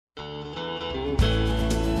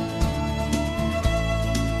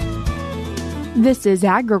This is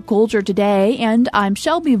Agriculture Today, and I'm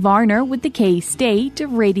Shelby Varner with the K-State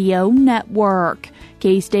Radio Network.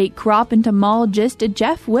 K-State crop entomologist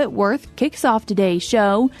Jeff Whitworth kicks off today's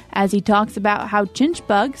show as he talks about how chinch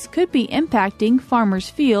bugs could be impacting farmers'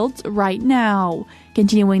 fields right now.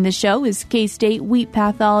 Continuing the show is K-State wheat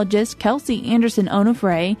pathologist Kelsey Andersen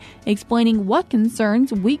Onofre explaining what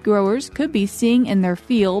concerns wheat growers could be seeing in their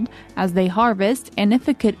field as they harvest and if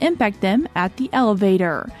it could impact them at the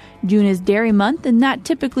elevator. June is Dairy Month, and that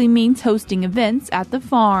typically means hosting events at the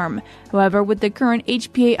farm. However, with the current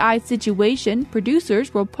HPAI situation,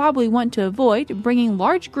 producers will probably want to avoid bringing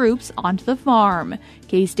large groups onto the farm.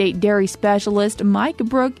 K-State dairy specialist Mike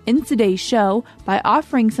Brouk ends today's show by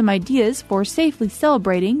offering some ideas for safely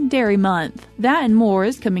celebrating Dairy Month. That and more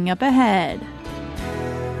is coming up ahead.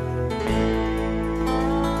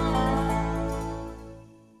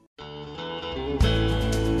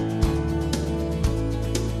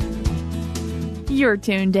 You're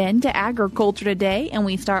tuned in to Agriculture Today, and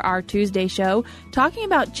we start our Tuesday show talking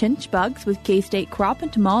about chinch bugs with K-State crop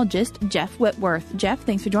entomologist Jeff Whitworth. Jeff,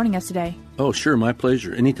 thanks for joining us today. Oh, sure. My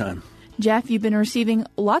pleasure. Anytime. Jeff, you've been receiving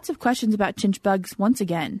lots of questions about chinch bugs once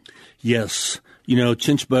again. Yes. You know,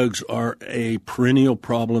 chinch bugs are a perennial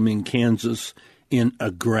problem in Kansas in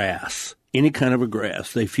a grass. Any kind of a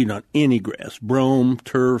grass. They feed on any grass, brome,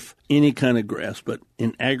 turf, any kind of grass. But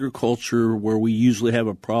in agriculture, where we usually have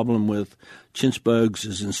a problem with chinch bugs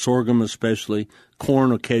is in sorghum especially,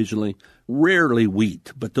 corn occasionally, rarely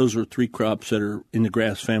wheat. But those are three crops that are in the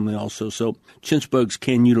grass family also. So chinch bugs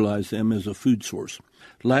can utilize them as a food source.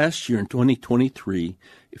 Last year in 2023,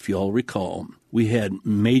 if you all recall, we had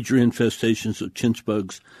major infestations of chinch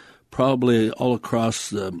bugs probably all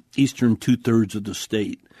across the eastern two-thirds of the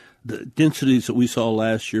state. The densities that we saw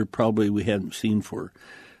last year probably we hadn't seen for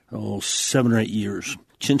 7 or 8 years.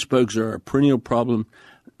 Chinch bugs are a perennial problem,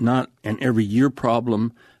 not an every year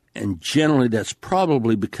problem, and generally that's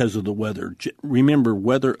probably because of the weather. Remember,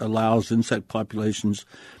 weather allows insect populations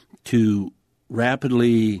to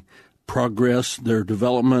rapidly progress their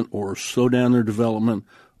development or slow down their development,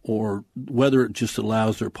 or weather just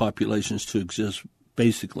allows their populations to exist.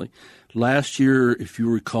 Basically, last year, if you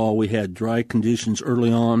recall, we had dry conditions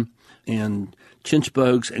early on, and chinch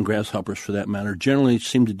bugs and grasshoppers, for that matter, generally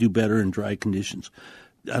seem to do better in dry conditions.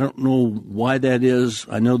 I don't know why that is.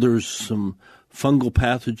 I know there's some fungal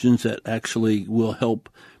pathogens that actually will help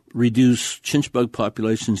reduce chinch bug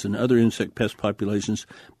populations and other insect pest populations,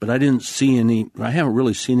 but I haven't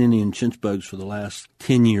really seen any in chinch bugs for the last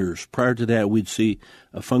 10 years. Prior to that, we'd see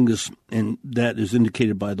a fungus, and that is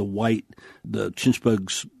indicated by the white. The chinch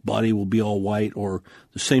bug's body will be all white, or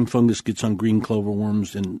the same fungus gets on green clover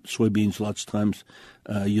worms and soybeans lots of times.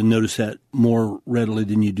 You'll notice that more readily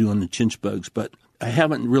than you do on the chinch bugs, but I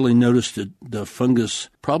haven't really noticed the fungus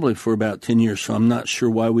probably for about 10 years, so I'm not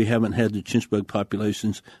sure why we haven't had the chinch bug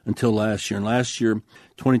populations until last year. And last year,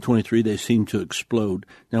 2023, they seem to explode.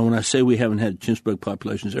 Now, when I say we haven't had chinch bug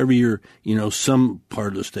populations, every year, some part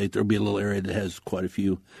of the state, there'll be a little area that has quite a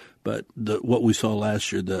few. But what we saw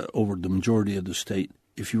last year, over the majority of the state,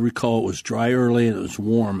 if you recall, it was dry early and it was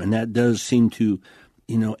warm, and that does seem to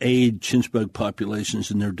aid chinch bug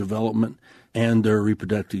populations in their development and their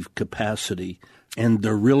reproductive capacity. And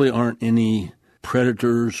there really aren't any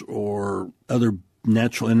predators or other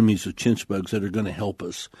natural enemies of chinch bugs that are going to help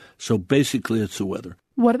us. So basically, it's the weather.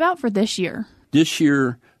 What about for this year? This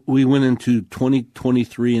year, we went into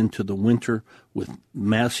 2023 into the winter with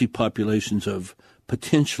massive populations of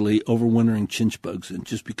potentially overwintering chinch bugs, and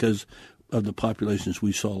just because of the populations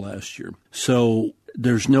we saw last year. So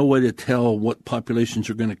there's no way to tell what populations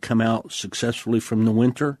are going to come out successfully from the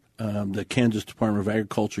winter. The Kansas Department of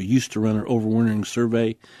Agriculture used to run an overwintering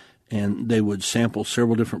survey, and they would sample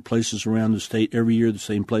several different places around the state every year, the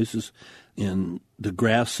same places. In the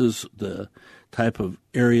grasses, the type of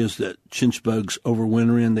areas that chinch bugs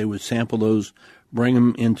overwinter in, they would sample those, bring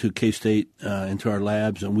them into K-State, into our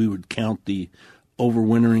labs, and we would count the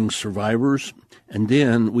overwintering survivors, and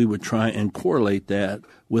then we would try and correlate that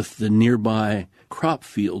with the nearby crop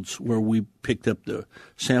fields where we picked up the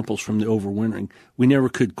samples from the overwintering. We never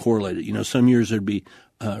could correlate it. Some years there'd be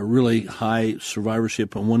really high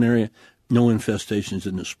survivorship in one area, no infestations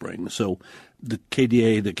in the spring. So the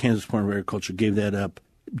KDA, the Kansas Department of Agriculture, gave that up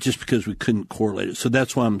just because we couldn't correlate it. So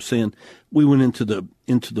that's why I'm saying we went into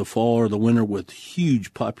the fall or the winter with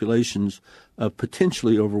huge populations of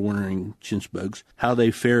potentially overwintering chinch bugs. How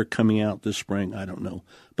they fare coming out this spring, I don't know.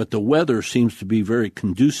 But the weather seems to be very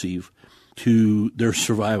conducive to their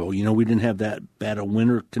survival. We didn't have that bad of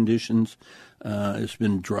winter conditions. It's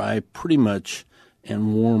been dry pretty much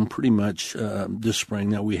and warm pretty much this spring.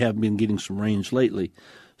 Now, we have been getting some rains lately.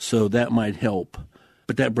 So that might help.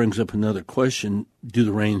 But that brings up another question. Do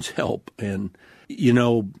the rains help? And,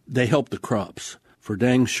 they help the crops. For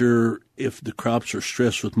dang sure, if the crops are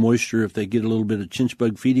stressed with moisture, if they get a little bit of chinch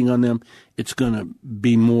bug feeding on them, it's going to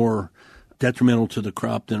be more detrimental to the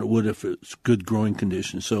crop than it would if it's good growing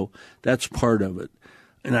conditions. So that's part of it.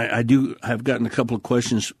 And I've gotten a couple of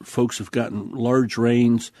questions. Folks have gotten large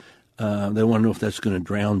rains. They want to know if that's going to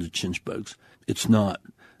drown the chinch bugs. It's not.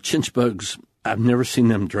 Chinch bugs, I've never seen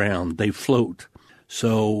them drown. They float.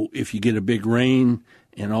 So if you get a big rain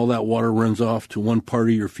and all that water runs off to one part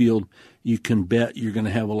of your field, you can bet you're going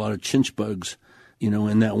to have a lot of chinch bugs,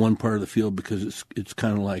 in that one part of the field, because it's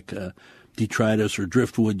kind of like detritus or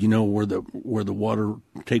driftwood, where the water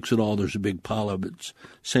takes it all. There's a big pile of it.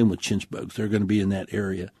 Same with chinch bugs. They're going to be in that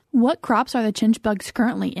area. What crops are the chinch bugs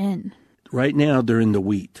currently in? Right now they're in the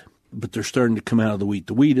wheat, but they're starting to come out of the wheat.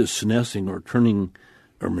 The wheat is senescing or turning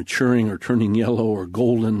or maturing or turning yellow or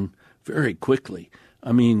golden very quickly.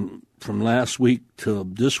 I mean, from last week to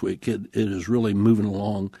this week, it is really moving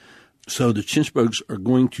along. So the chinch bugs are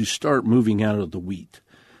going to start moving out of the wheat.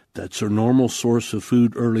 That's their normal source of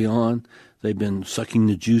food early on. They've been sucking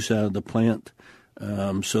the juice out of the plant.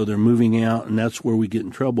 So they're moving out, and that's where we get in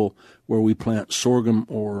trouble, where we plant sorghum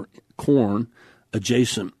or corn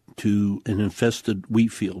adjacent to an infested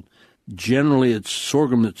wheat field. Generally, it's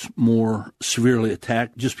sorghum that's more severely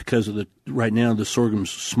attacked just because of right now the sorghum's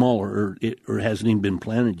smaller or it hasn't even been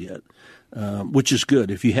planted yet, which is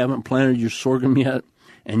good. If you haven't planted your sorghum yet,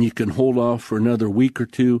 and you can hold off for another week or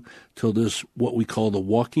two till this, what we call the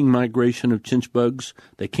walking migration of chinch bugs.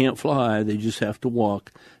 They can't fly, they just have to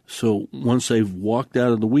walk. So once they've walked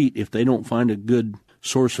out of the wheat, if they don't find a good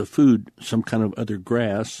source of food, some kind of other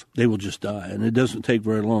grass, they will just die. And it doesn't take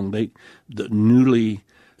very long. The newly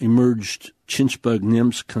emerged chinch bug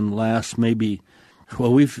nymphs can last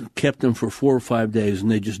we've kept them for 4 or 5 days,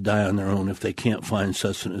 and they just die on their own if they can't find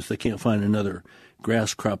sustenance. They can't find another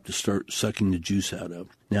grass crop to start sucking the juice out of.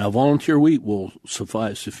 Now, volunteer wheat will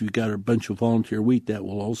suffice. If you've got a bunch of volunteer wheat, that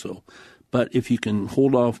will also. But if you can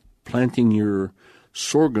hold off planting your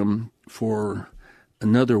sorghum for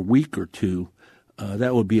another week or two,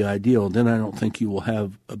 that would be ideal. Then I don't think you will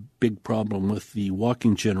have a big problem with the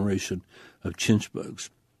walking generation of chinch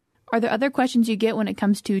bugs. Are there other questions you get when it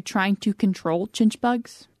comes to trying to control chinch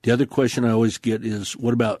bugs? The other question I always get is,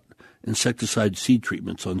 what about insecticide seed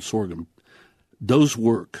treatments on sorghum? Those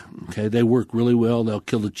work, okay? They work really well. They'll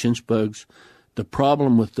kill the chinch bugs. The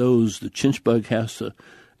problem with those, the chinch bug has to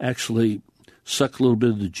actually suck a little bit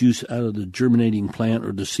of the juice out of the germinating plant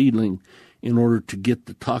or the seedling in order to get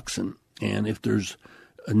the toxin. And if there's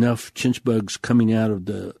enough chinch bugs coming out of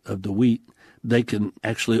the wheat, they can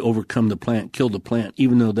actually overcome the plant, kill the plant,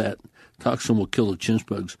 even though that toxin will kill the chinch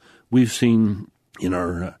bugs. We've seen in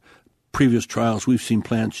our previous trials, we've seen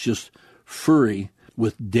plants just furry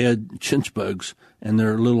with dead chinch bugs, and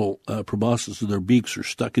their little proboscis of their beaks are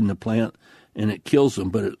stuck in the plant, and it kills them,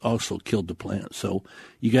 but it also killed the plant. So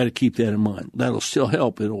you got to keep that in mind. That'll still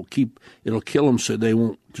help. It'll kill them so they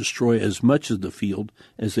won't destroy as much of the field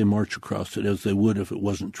as they march across it as they would if it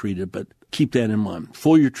wasn't treated. But keep that in mind.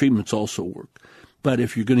 Foliar treatments also work. But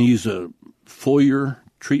if you're going to use a foliar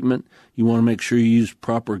treatment, you want to make sure you use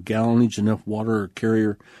proper gallonage, enough water or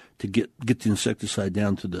carrier to get the insecticide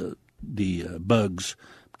down to the bugs,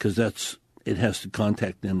 because it has to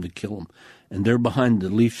contact them to kill them. And they're behind the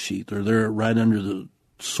leaf sheath, or they're right under the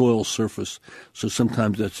soil surface, so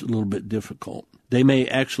sometimes that's a little bit difficult. They may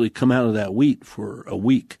actually come out of that wheat for a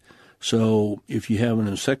week. So if you have an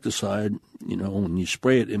insecticide, when you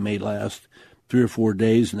spray it, it may last 3 or 4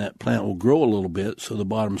 days, and that plant will grow a little bit, so the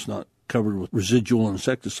bottom's not covered with residual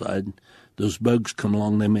insecticide. Those bugs come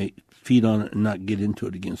along, they may feed on it and not get into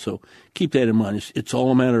it again. So keep that in mind. It's all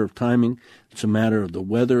a matter of timing. It's a matter of the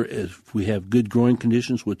weather. If we have good growing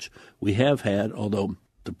conditions, which we have had, although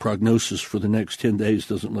the prognosis for the next 10 days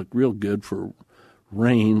doesn't look real good for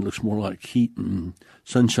rain, it looks more like heat and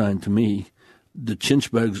sunshine to me. The chinch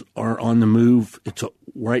bugs are on the move.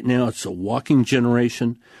 Right now it's a walking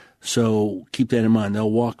generation, so keep that in mind. They'll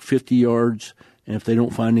walk 50 yards, and if they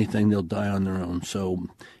don't find anything, they'll die on their own. So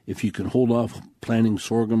if you can hold off planting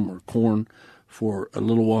sorghum or corn for a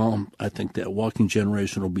little while, I think that walking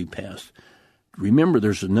generation will be past. Remember,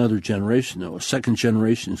 there's another generation, though. A second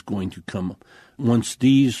generation is going to come. Once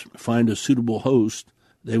these find a suitable host,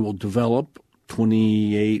 they will develop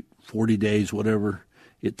 28, 40 days, whatever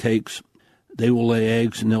it takes. They will lay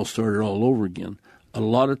eggs, and they'll start it all over again. A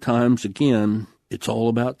lot of times, again, it's all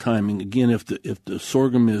about timing. Again, if the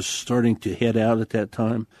sorghum is starting to head out at that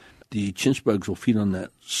time, the chinch bugs will feed on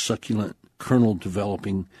that succulent kernel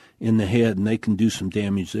developing in the head, and they can do some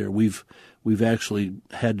damage there. We've actually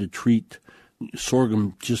had to treat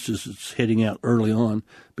sorghum just as it's heading out early on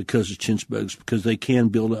because of chinch bugs, because they can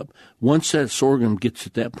build up. Once that sorghum gets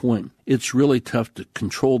at that point, it's really tough to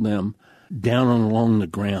control them down and along the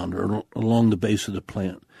ground or along the base of the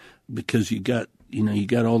plant, because you got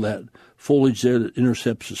all that foliage there that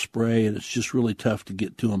intercepts the spray, and it's just really tough to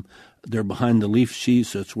get to them. They're behind the leaf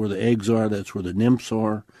sheaths. That's where the eggs are. That's where the nymphs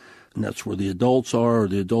are, and that's where the adults are, or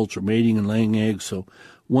the adults are mating and laying eggs. So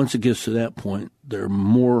once it gets to that point, they're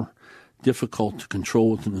more difficult to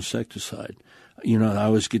control with an insecticide. I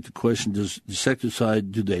always get the question, does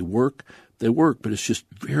insecticide, do they work? They work, but it's just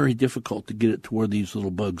very difficult to get it to where these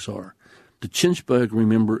little bugs are. The chinch bug,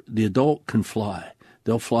 remember, the adult can fly.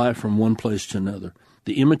 They'll fly from one place to another.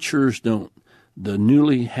 The immatures don't. The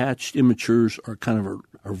newly hatched immatures are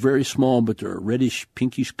are very small, but they're a reddish,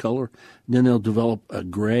 pinkish color. Then they'll develop a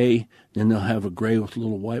gray. Then they'll have a gray with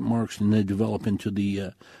little white marks, and they develop into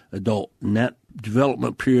the adult. And that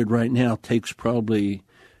development period right now takes probably,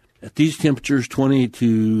 at these temperatures, 20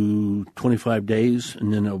 to 25 days,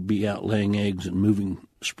 and then they'll be out laying eggs and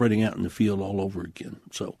spreading out in the field all over again.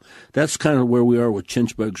 So that's kind of where we are with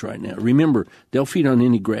chinch bugs right now. Remember, they'll feed on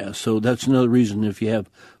any grass, so that's another reason if you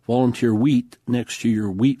have volunteer wheat next to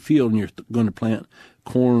your wheat field and you're going to plant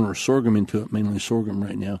corn or sorghum into it, mainly sorghum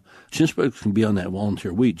right now, chinch bugs can be on that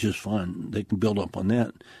volunteer wheat just fine. They can build up on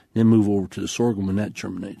that, then move over to the sorghum when that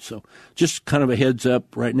germinates. So just kind of a heads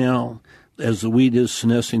up right now, as the wheat is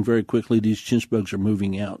senescing very quickly, these chinch bugs are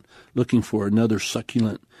moving out, looking for another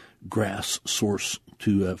succulent grass source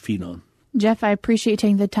to feed on. Jeff, I appreciate you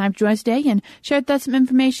taking the time to join us today and share with us some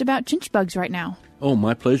information about chinch bugs right now. Oh,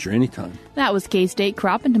 my pleasure. Anytime. That was K-State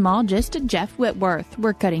crop entomologist Jeff Whitworth.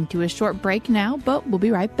 We're cutting to a short break now, but we'll be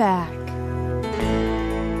right back.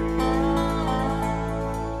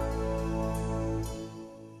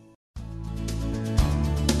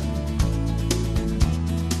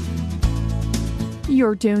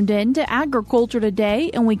 You're tuned in to Agriculture Today,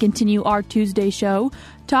 and we continue our Tuesday show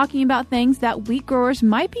talking about things that wheat growers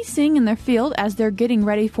might be seeing in their field as they're getting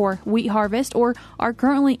ready for wheat harvest or are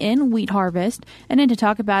currently in wheat harvest. And then to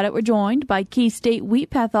talk about it, we're joined by K-State wheat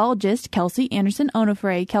pathologist Kelsey Andersen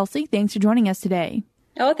Onofre. Kelsey, thanks for joining us today.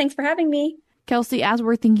 Oh, thanks for having me. Kelsey, as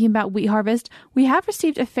we're thinking about wheat harvest, we have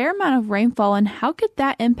received a fair amount of rainfall, and how could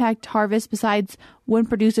that impact harvest besides when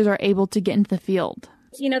producers are able to get into the field?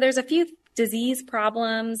 There's a few disease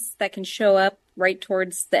problems that can show up right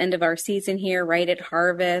towards the end of our season here, right at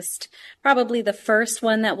harvest. Probably the first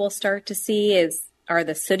one that we'll start to see are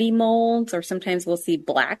the sooty molds, or sometimes we'll see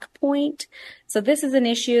black point. So this is an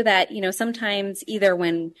issue that, sometimes either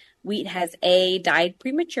when wheat has died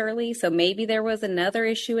prematurely, so maybe there was another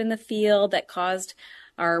issue in the field that caused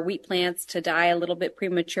our wheat plants to die a little bit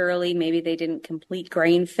prematurely. Maybe they didn't complete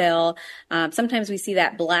grain fill. Sometimes we see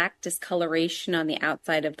that black discoloration on the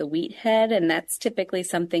outside of the wheat head, and that's typically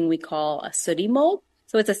something we call a sooty mold.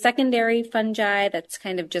 So it's a secondary fungi that's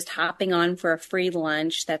kind of just hopping on for a free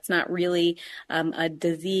lunch. That's not really a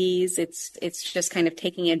disease. It's just kind of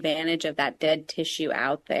taking advantage of that dead tissue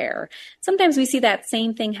out there. Sometimes we see that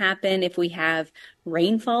same thing happen if we have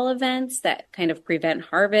rainfall events that kind of prevent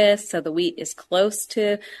harvest. So the wheat is close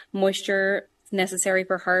to moisture necessary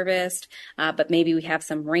for harvest, but maybe we have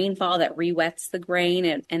some rainfall that re-wets the grain,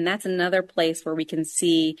 and that's another place where we can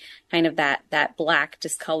see kind of that black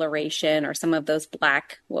discoloration or some of those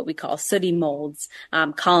black, what we call sooty molds,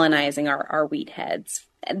 colonizing our wheat heads.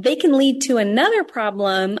 They can lead to another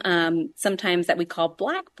problem sometimes that we call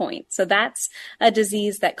black point. So that's a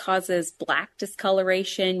disease that causes black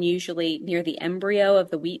discoloration, usually near the embryo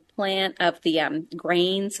of the wheat plant, of the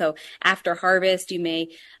grain. So after harvest, you may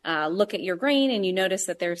look at your grain and you notice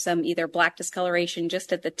that there's some either black discoloration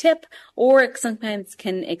just at the tip, or it sometimes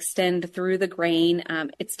can extend through the grain.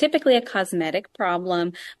 It's typically a cosmetic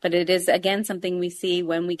problem, but it is, again, something we see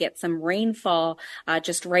when we get some rainfall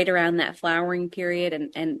just right around that flowering period,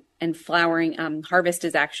 and flowering harvest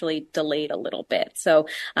is actually delayed a little bit. So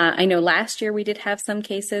I know last year we did have some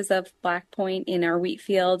cases of black point in our wheat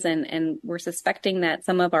fields, and we're suspecting that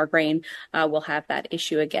some of our grain will have that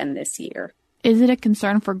issue again this year. Is it a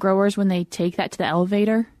concern for growers when they take that to the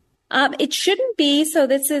elevator? It shouldn't be. So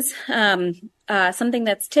this is something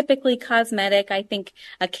that's typically cosmetic. I think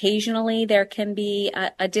occasionally there can be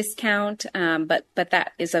a discount, but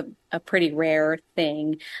that is a pretty rare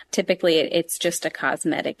thing. Typically, it's just a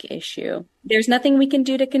cosmetic issue. There's nothing we can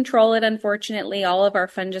do to control it, unfortunately. All of our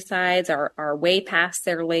fungicides are way past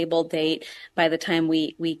their label date by the time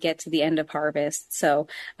we get to the end of harvest. So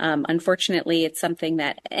unfortunately, it's something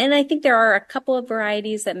that, and I think there are a couple of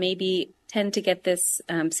varieties that maybe tend to get this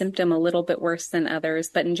symptom a little bit worse than others,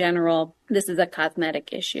 but in general, this is a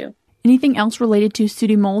cosmetic issue. Anything else related to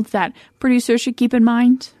sooty molds that producers should keep in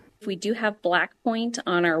mind? If we do have black point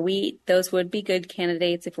on our wheat, those would be good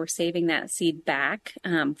candidates if we're saving that seed back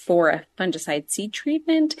for a fungicide seed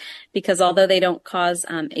treatment, because although they don't cause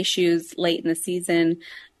issues late in the season,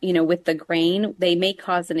 with the grain, they may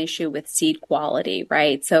cause an issue with seed quality,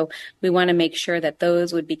 right? So we want to make sure that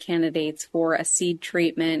those would be candidates for a seed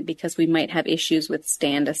treatment because we might have issues with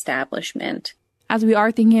stand establishment. As we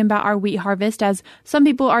are thinking about our wheat harvest, as some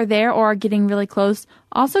people are there or are getting really close,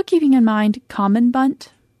 also keeping in mind common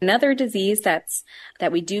bunt. Another disease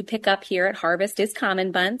that we do pick up here at harvest is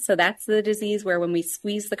common bunt. So that's the disease where when we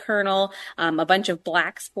squeeze the kernel, a bunch of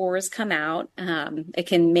black spores come out. It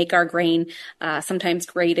can make our grain sometimes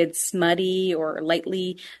grated smutty or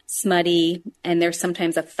lightly smutty. And there's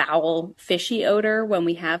sometimes a foul, fishy odor when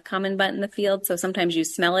we have common bunt in the field. So sometimes you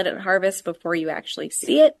smell it at harvest before you actually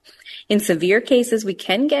see it. In severe cases, we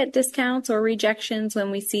can get discounts or rejections when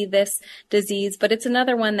we see this disease, but it's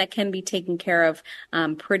another one that can be taken care of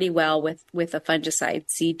pretty well with a fungicide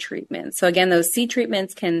seed treatment. So again, those seed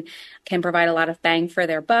treatments can provide a lot of bang for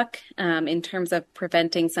their buck in terms of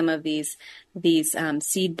preventing some of these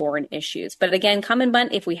seed-borne issues. But again, common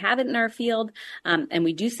bunt, if we have it in our field and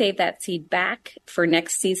we do save that seed back for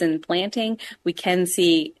next season planting, we can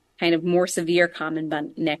see kind of more severe common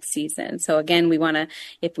bunt next season. So again, we want to,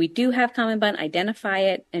 if we do have common bunt, identify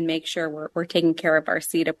it and make sure we're taking care of our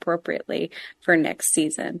seed appropriately for next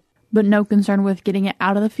season. But no concern with getting it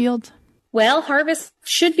out of the field? Well, harvest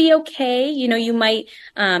should be okay. You might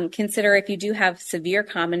consider, if you do have severe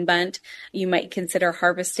common bunt, you might consider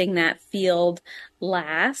harvesting that field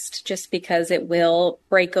last, just because it will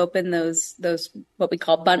break open those what we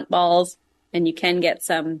call bunt balls, and you can get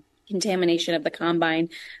some contamination of the combine.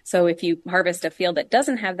 So if you harvest a field that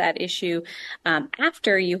doesn't have that issue,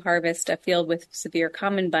 after you harvest a field with severe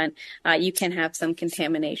common bunt, you can have some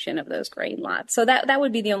contamination of those grain lots. So that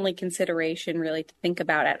would be the only consideration really to think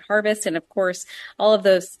about at harvest. And of course, all of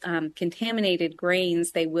those contaminated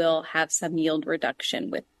grains, they will have some yield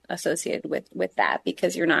reduction associated with that,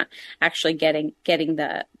 because you're not actually getting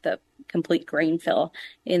the complete grain fill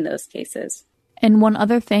in those cases. And one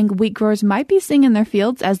other thing wheat growers might be seeing in their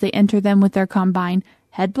fields as they enter them with their combine,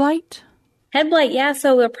 head blight. Head blight, yeah.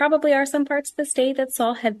 So there probably are some parts of the state that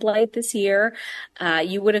saw head blight this year.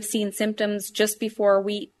 You would have seen symptoms just before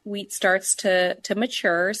wheat starts to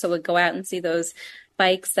mature. So we'd go out and see those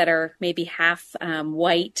spikes that are maybe half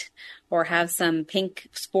white or have some pink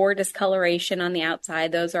spore discoloration on the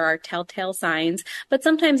outside. Those are our telltale signs, but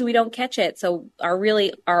sometimes we don't catch it. So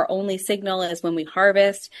our only signal is when we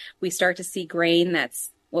harvest, we start to see grain that's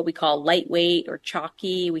what we call lightweight or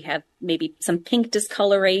chalky. We have maybe some pink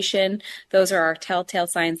discoloration. Those are our telltale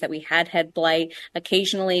signs that we had head blight.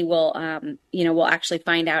 Occasionally we'll actually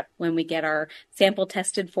find out when we get our sample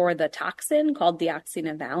tested for the toxin called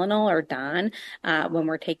deoxynivalenol or DON, when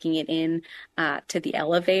we're taking it in to the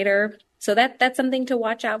elevator. So that's something to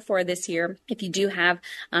watch out for this year. If you do have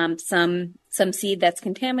some seed that's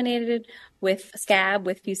contaminated with scab,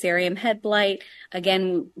 with fusarium head blight,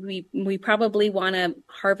 again, we probably want to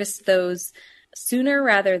harvest those sooner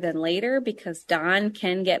rather than later, because DON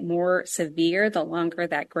can get more severe the longer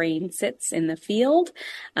that grain sits in the field.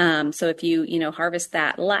 So if you harvest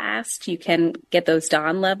that last, you can get those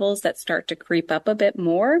DON levels that start to creep up a bit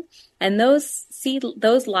more. And those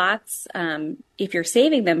lots, if you're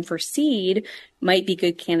saving them for seed, might be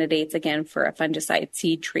good candidates again for a fungicide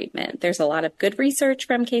seed treatment. There's a lot of good research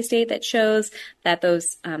from K-State that shows that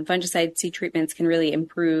those fungicide seed treatments can really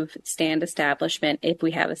improve stand establishment if we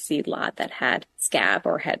have a seed lot that had scab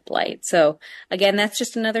or head blight. So again, that's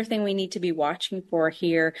just another thing we need to be watching for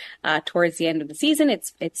here towards the end of the season.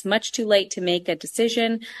 It's much too late to make a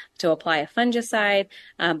decision to apply a fungicide,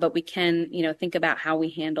 but we can think about how we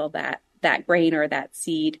handle that grain or that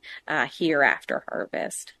seed here after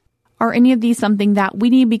harvest. Are any of these something that we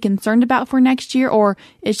need to be concerned about for next year, or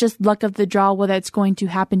it's just luck of the draw whether it's going to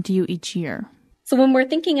happen to you each year? So when we're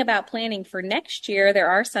thinking about planning for next year, there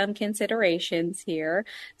are some considerations here.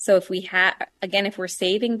 So if we're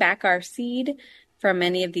saving back our seed from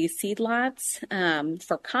any of these seed lots,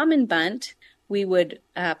 for common bunt, we would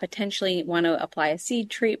potentially want to apply a seed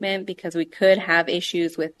treatment because we could have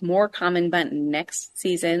issues with more common bunt next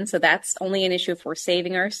season. So that's only an issue if we're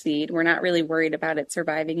saving our seed. We're not really worried about it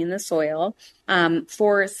surviving in the soil.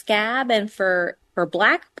 For scab and for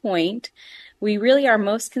black point, we really are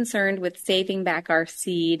most concerned with saving back our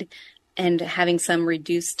seed and having some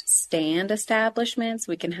reduced stand establishments.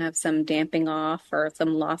 We can have some damping off or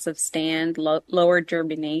some loss of stand, lower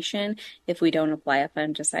germination if we don't apply a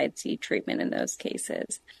fungicide seed treatment in those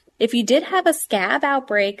cases. If you did have a scab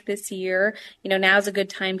outbreak this year, now's a good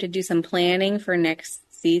time to do some planning for next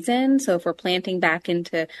season. So if we're planting back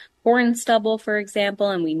into corn stubble, for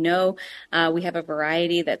example, and we know we have a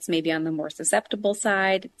variety that's maybe on the more susceptible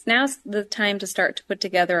side, it's now the time to start to put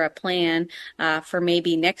together a plan for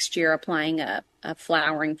maybe next year applying a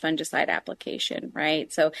flowering fungicide application,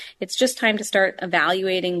 right? So it's just time to start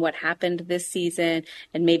evaluating what happened this season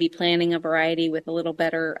and maybe planning a variety with a little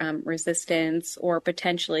better resistance, or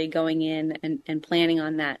potentially going in and planning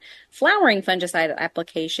on that flowering fungicide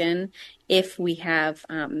application if we have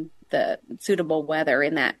the suitable weather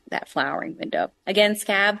in that flowering window. Again,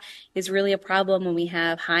 scab is really a problem when we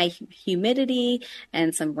have high humidity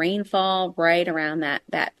and some rainfall right around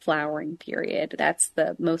that flowering period. That's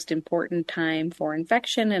the most important time for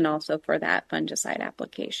infection and also for that fungicide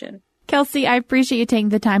application. Kelsey, I appreciate you taking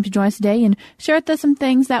the time to join us today and share with us some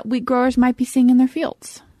things that wheat growers might be seeing in their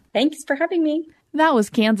fields. Thanks for having me. That was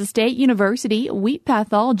Kansas State University wheat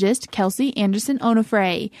pathologist Kelsey Andersen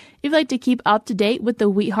Onofre. If you'd like to keep up to date with the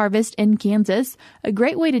wheat harvest in Kansas, a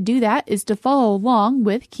great way to do that is to follow along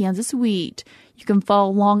with Kansas Wheat. You can follow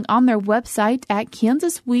along on their website at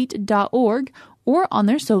kansaswheat.org or on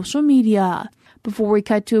their social media. Before we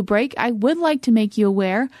cut to a break, I would like to make you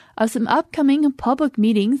aware of some upcoming public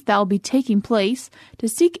meetings that will be taking place to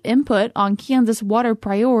seek input on Kansas water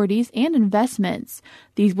priorities and investments.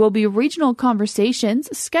 These will be regional conversations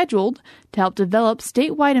scheduled to help develop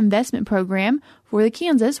statewide investment program for the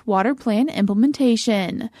Kansas Water Plan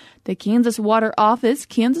implementation. The Kansas Water Office,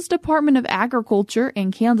 Kansas Department of Agriculture,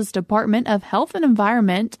 and Kansas Department of Health and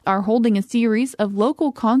Environment are holding a series of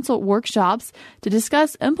local consult workshops to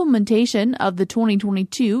discuss implementation of the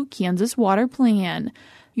 2022 Kansas Water Plan.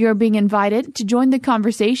 You're being invited to join the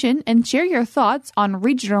conversation and share your thoughts on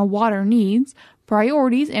regional water needs,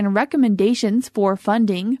 priorities and recommendations for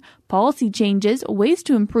funding, policy changes, ways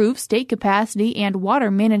to improve state capacity and water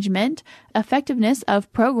management, effectiveness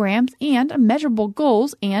of programs, and measurable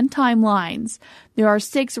goals and timelines. There are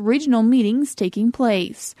 6 regional meetings taking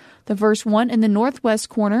place. The first one in the northwest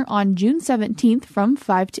corner on June 17th from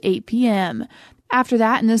 5 to 8 p.m. After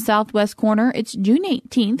that, in the southwest corner, it's June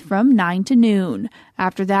 18th from 9 to noon.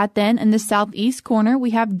 After that, then, in the southeast corner, we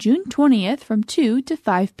have June 20th from 2 to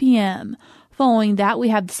 5 p.m. Following that, we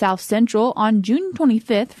have the South Central on June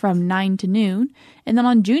 25th from 9 to noon. And then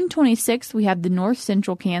on June 26th, we have the North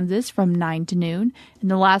Central Kansas from 9 to noon.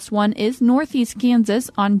 And the last one is Northeast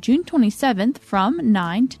Kansas on June 27th from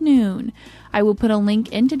 9 to noon. I will put a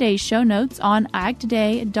link in today's show notes on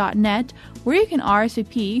agtoday.net where you can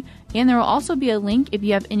RSVP, and there will also be a link if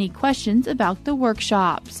you have any questions about the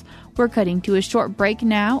workshops. We're cutting to a short break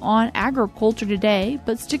now on Agriculture Today,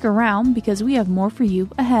 but stick around because we have more for you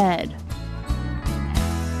ahead.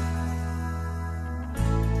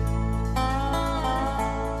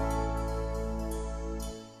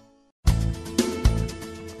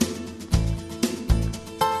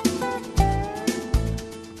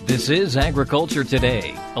 This is Agriculture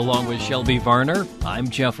Today. Along with Shelby Varner, I'm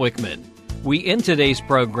Jeff Wickman. We end today's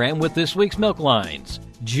program with this week's milk lines.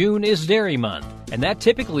 June is Dairy Month, and that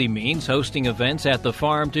typically means hosting events at the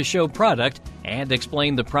farm to show product and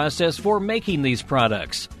explain the process for making these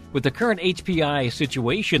products. With the current HPAI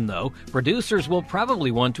situation, though, producers will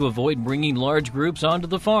probably want to avoid bringing large groups onto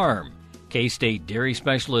the farm. K-State dairy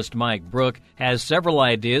specialist Mike Brouk has several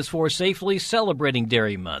ideas for safely celebrating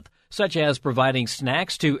Dairy Month, such as providing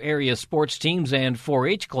snacks to area sports teams and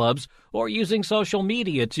 4-H clubs, or using social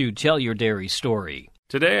media to tell your dairy story.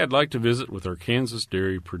 Today I'd like to visit with our Kansas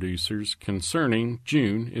dairy producers concerning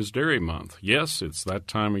June is Dairy Month. Yes, it's that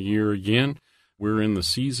time of year again. We're in the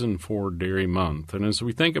season for Dairy Month. And as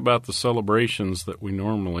we think about the celebrations that we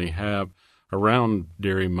normally have around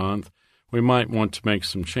Dairy Month, we might want to make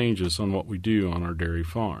some changes on what we do on our dairy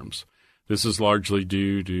farms. This is largely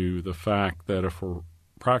due to the fact that if we're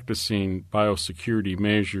practicing biosecurity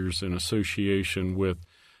measures in association with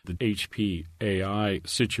the HPAI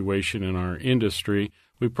situation in our industry,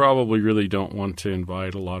 we probably really don't want to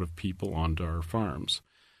invite a lot of people onto our farms.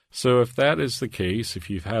 So if that is the case,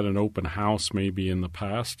 if you've had an open house maybe in the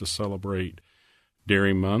past to celebrate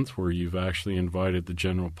Dairy Month where you've actually invited the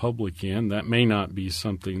general public in, that may not be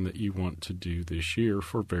something that you want to do this year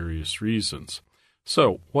for various reasons.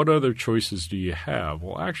 So what other choices do you have?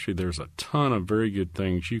 Well, actually, there's a ton of very good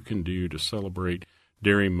things you can do to celebrate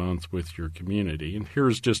Dairy Month with your community. And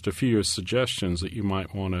here's just a few suggestions that you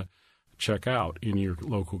might want to check out in your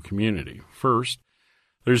local community. First,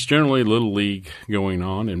 There's generally Little League going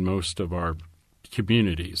on in most of our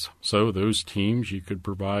communities. So those teams, you could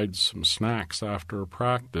provide some snacks after a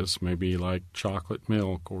practice, maybe like chocolate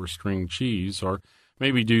milk or string cheese, or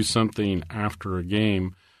maybe do something after a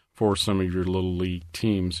game for some of your Little League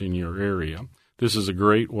teams in your area. This is a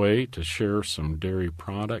great way to share some dairy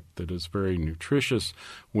product that is very nutritious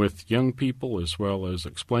with young people, as well as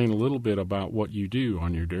explain a little bit about what you do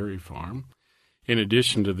on your dairy farm. In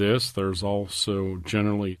addition to this, there's also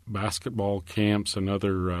generally basketball camps and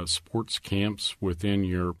other sports camps within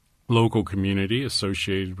your local community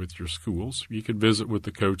associated with your schools. You could visit with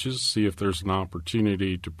the coaches, see if there's an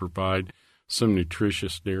opportunity to provide some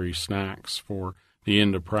nutritious dairy snacks for the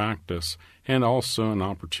end of practice, and also an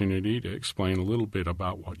opportunity to explain a little bit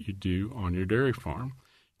about what you do on your dairy farm.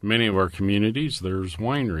 In many of our communities, there's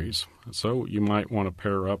wineries, so you might want to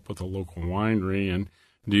pair up with a local winery and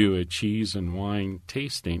do a cheese and wine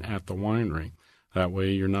tasting at the winery. That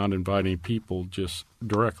way you're not inviting people just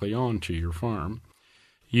directly onto your farm.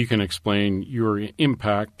 You can explain your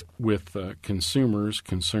impact with consumers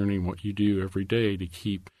concerning what you do every day to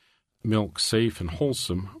keep milk safe and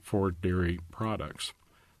wholesome for dairy products.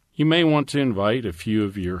 You may want to invite a few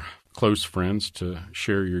of your close friends to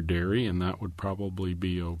share your dairy, and that would probably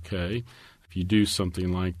be okay. If you do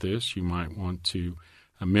something like this, you might want to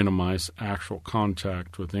minimize actual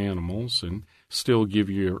contact with animals and still give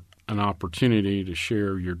you an opportunity to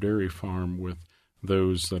share your dairy farm with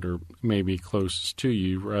those that are maybe closest to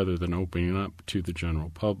you rather than opening up to the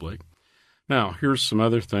general public. Now, here's some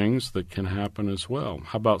other things that can happen as well.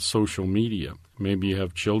 How about social media? Maybe you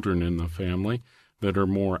have children in the family that are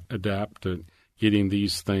more adept at getting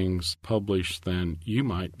these things published than you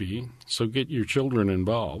might be. So get your children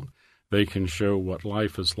involved. They can show what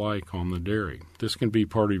life is like on the dairy. This can be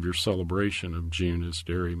part of your celebration of June as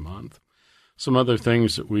Dairy Month. Some other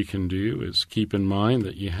things that we can do is keep in mind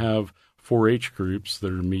that you have 4-H groups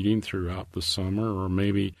that are meeting throughout the summer, or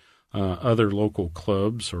maybe other local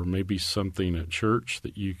clubs, or maybe something at church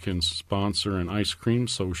that you can sponsor an ice cream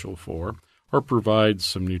social for, or provide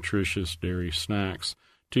some nutritious dairy snacks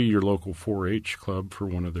to your local 4-H club for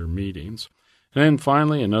one of their meetings. And then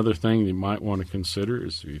finally, another thing you might want to consider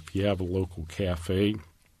is if you have a local cafe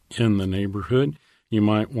in the neighborhood, you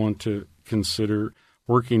might want to consider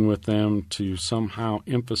working with them to somehow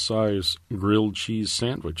emphasize grilled cheese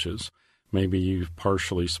sandwiches. Maybe you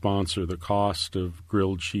partially sponsor the cost of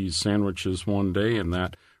grilled cheese sandwiches one day, and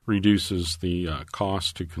that reduces the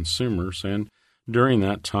cost to consumers. And during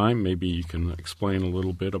that time, maybe you can explain a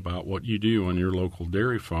little bit about what you do on your local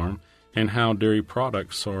dairy farm and how dairy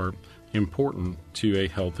products are important to a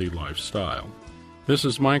healthy lifestyle. This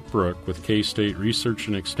is Mike Brouk with K-State Research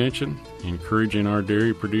and Extension, encouraging our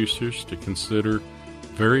dairy producers to consider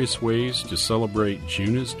various ways to celebrate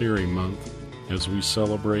June as Dairy Month as we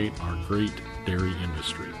celebrate our great dairy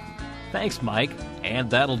industry. Thanks, Mike. And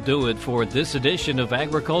that'll do it for this edition of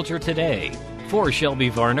Agriculture Today. For Shelby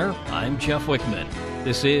Varner, I'm Jeff Wickman.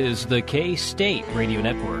 This is the K-State Radio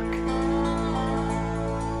Network.